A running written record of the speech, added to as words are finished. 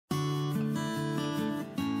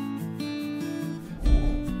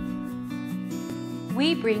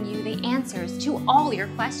we bring you the answers to all your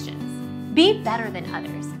questions. Be better than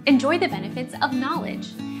others. Enjoy the benefits of knowledge.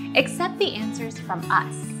 Accept the answers from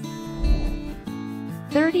us.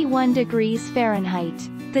 31 degrees Fahrenheit.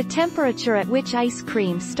 The temperature at which ice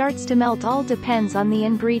cream starts to melt all depends on the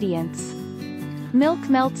ingredients. Milk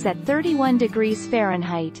melts at 31 degrees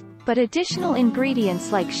Fahrenheit, but additional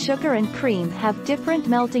ingredients like sugar and cream have different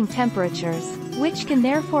melting temperatures, which can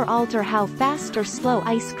therefore alter how fast or slow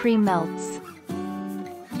ice cream melts.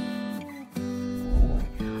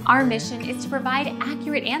 Our mission is to provide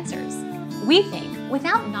accurate answers. We think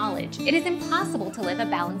without knowledge, it is impossible to live a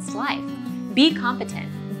balanced life. Be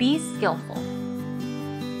competent, be skillful.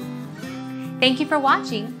 Thank you for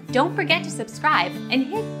watching. Don't forget to subscribe and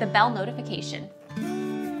hit the bell notification.